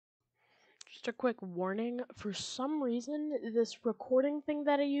Just a quick warning, for some reason, this recording thing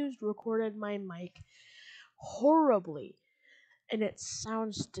that I used recorded my mic horribly, and it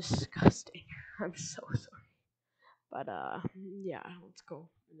sounds disgusting. I'm so sorry. But, yeah, let's go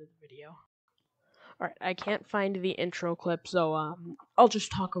into the video. Alright, I can't find the intro clip, so, I'll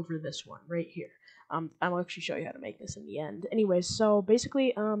just talk over this one right here. I'll actually show you how to make this in the end. Anyways, so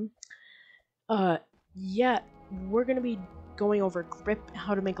basically, yeah, we're gonna be going over grip,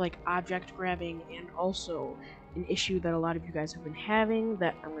 how to make like object grabbing, and also an issue that a lot of you guys have been having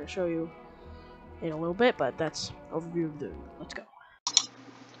that I'm gonna show you in a little bit, but that's overview of the, let's go.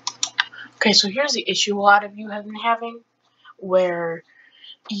 Okay, so here's the issue a lot of you have been having, where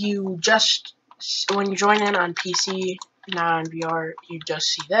you just, when you join in on PC, not on VR, you just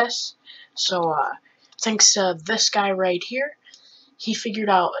see this. So, thanks to this guy right here, he figured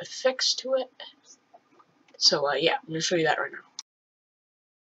out a fix to it. So, yeah, I'm gonna show you that right now.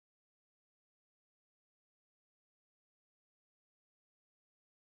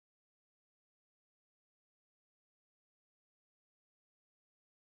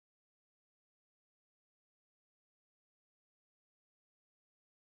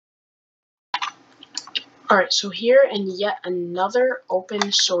 Alright, so here in yet another open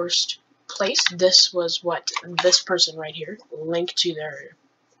sourced place, this was what this person right here linked to their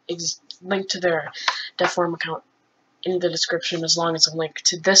Deform account in the description, as long as a link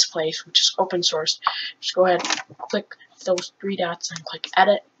to this place, which is open source. Just go ahead, click those three dots and click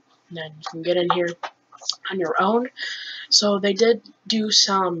edit, and then you can get in here on your own. So they did do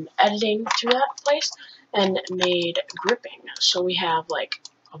some editing to that place and made gripping. So we have like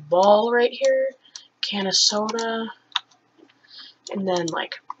a ball right here, can of soda, and then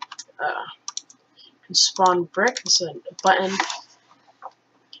like can spawn brick. This is a button.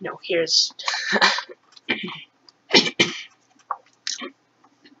 You know, here's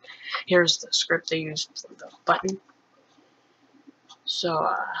here's the script they used for the button.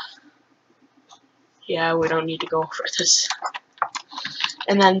 So yeah, we don't need to go over this.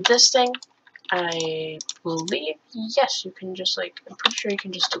 And then this thing, I believe, yes, you can just like, I'm pretty sure you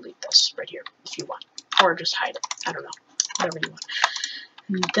can just delete this right here if you want, or just hide it. I don't know, whatever you want.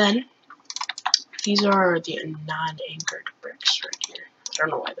 And then these are the non-anchored bricks right here. I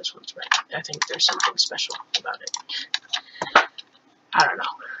don't know why this one's red. I think there's something special about it. I don't know.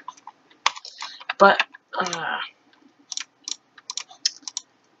 But,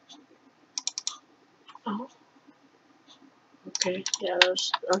 oh, okay, yeah,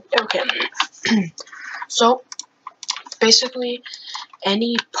 there's, okay. So, basically,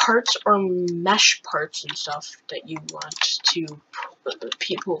 any parts or mesh parts and stuff that you want to,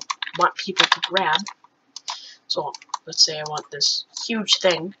 people to grab. So, let's say I want this huge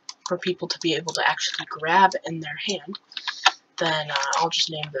thing for people to be able to actually grab in their hand. Then I'll just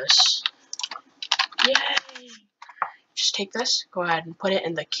name this, yay! Just take this, go ahead and put it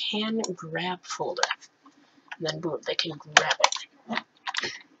in the can grab folder. And then boom, they can grab it.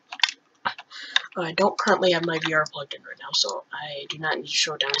 I don't currently have my VR plugged in right now, so I do not need to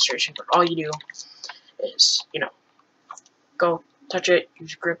show a demonstration, but all you do is, you know, go touch it,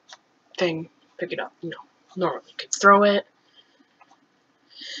 use your grip thing, pick it up, you know, normally. You can throw it,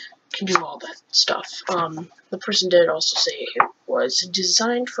 can do all that stuff. The person did also say it was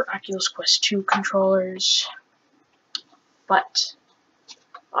designed for Oculus Quest 2 controllers, but,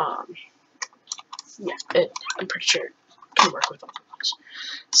 yeah, I'm pretty sure it can work with all of those.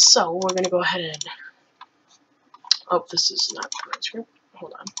 So, we're gonna go ahead and, oh, this is not the right script,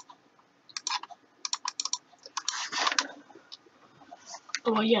 hold on.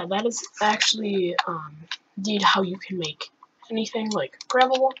 Oh yeah, that is actually, indeed how you can make anything, like,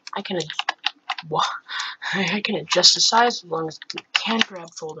 grabbable. I can adjust the size as long as the can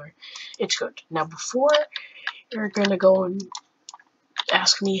grab folder. It's good. Now, before you're gonna go and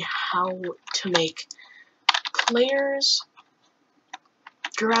ask me how to make players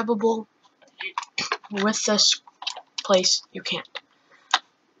grabbable with this place, you can't,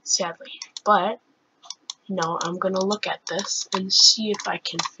 sadly. But, no, I'm gonna look at this and see if I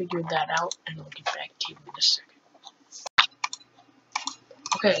can figure that out, and I'll get back to you in a second.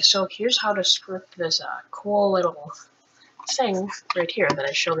 Okay, so here's how to script this cool little thing right here that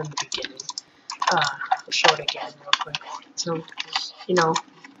I showed in the beginning. I'll show it again real quick. So, you know,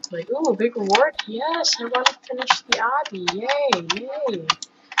 like, ooh, big reward? Yes, I want to finish the obby. Yay, yay.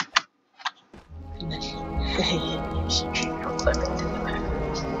 And then, I'll clip it to the back.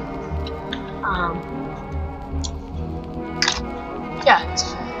 Yeah, it's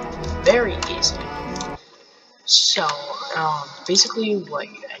very easy. So, basically what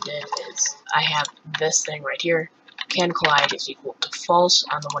I did is I have this thing right here. Can collide is equal to false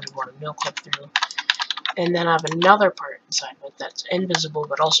on the one you want to no clip through. And then I have another part inside of it that's invisible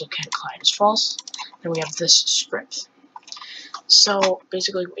but also can't collide as false. And we have this script. So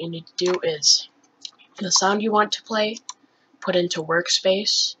basically what you need to do is the sound you want to play, put into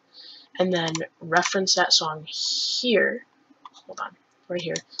workspace, and then reference that song here. Hold on, right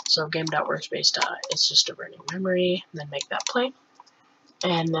here. So game.workspace. It's just a running memory, and then make that play.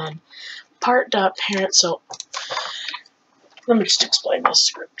 And then part.parent. So let me just explain this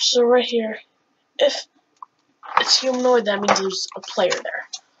script. So right here, if it's humanoid, that means there's a player there.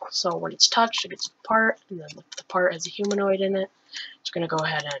 So when it's touched, it gets a part, and then the part has a humanoid in it. It's gonna go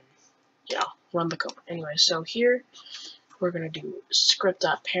ahead and, you know, run the code. Anyway, so here we're gonna do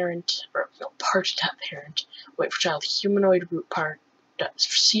script.parent, or no, part.parent, wait for child humanoid root part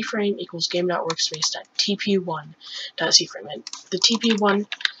 .cframe equals game.workspace.tp1.cframe. And the TP1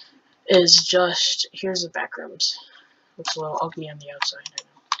 is just, here's the backgrounds. Looks a little ugly on the outside,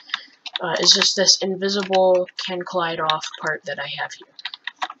 I know. It's just this invisible can collide off part that I have here.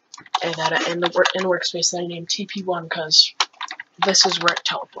 And that in the workspace that I named TP1 because this is where it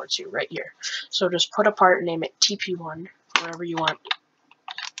teleports you, right here. So just put a part and name it TP1, wherever you want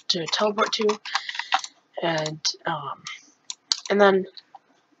to teleport to. And then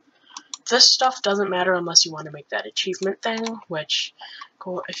this stuff doesn't matter unless you want to make that achievement thing, which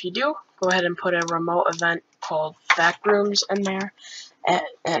if you do, go ahead and put a remote event called Backrooms in there.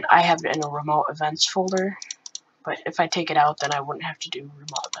 And I have it in a remote events folder. But if I take it out, then I wouldn't have to do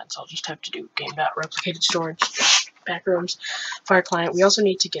remote events. I'll just have to do game.replicated storage, backrooms, fire client. We also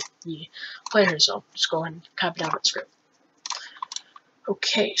need to get the player, so just go ahead and copy down that script.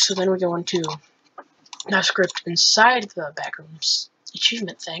 Okay, so then we go into that script inside the backrooms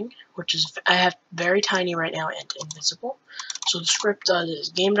achievement thing, which is I have very tiny right now and invisible. So the script does is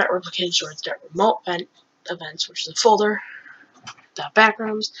game.replicated storage.remote events, which is a folder,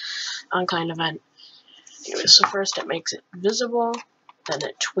 .backrooms, on-client event. Anyway, so first it makes it visible, then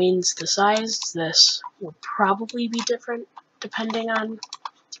it tweens the size. This will probably be different depending on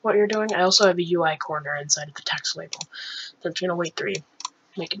what you're doing. I also have a UI corner inside of the text label. So it's gonna wait 3,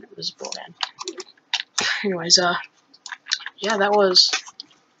 making it visible again. Anyways, yeah, that was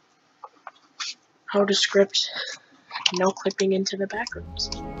how to script no clipping into the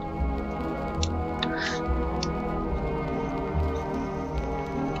backrooms.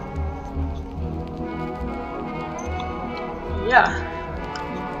 Yeah.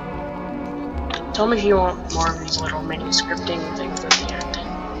 Tell me if you want more of these little mini scripting things at the end.